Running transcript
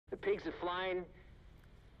pigs are flying,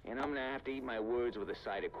 and I'm gonna have to eat my words with a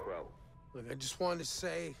side of crow. Look, I just wanted to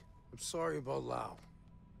say I'm sorry about Lau.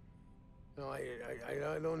 No,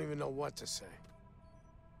 I don't even know what to say.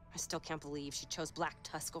 I still can't believe she chose Black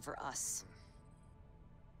Tusk over us.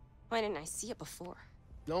 Why didn't I see it before?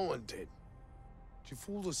 No one did. She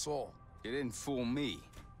fooled us all. You didn't fool me.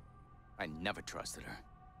 I never trusted her.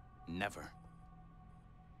 Never.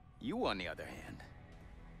 You, on the other hand,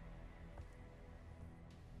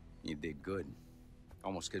 you did good.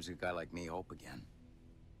 Almost gives a guy like me hope again.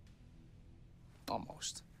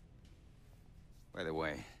 Almost. By the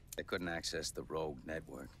way, they couldn't access the Rogue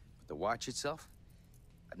network. But the watch itself,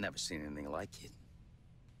 I'd never seen anything like it.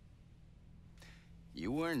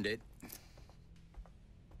 You earned it.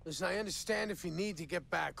 Listen, I understand if you need to get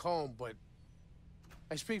back home, but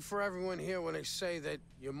I speak for everyone here when I say that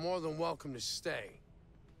you're more than welcome to stay.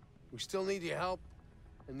 We still need your help,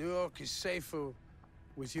 and New York is safer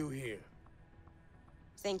with you here.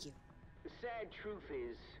 Thank you. The sad truth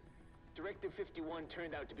is, Directive 51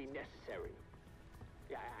 turned out to be necessary.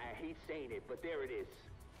 Yeah, I hate saying it, but there it is.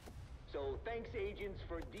 So thanks, agents,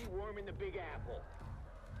 for deworming the Big Apple.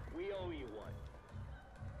 We owe you one.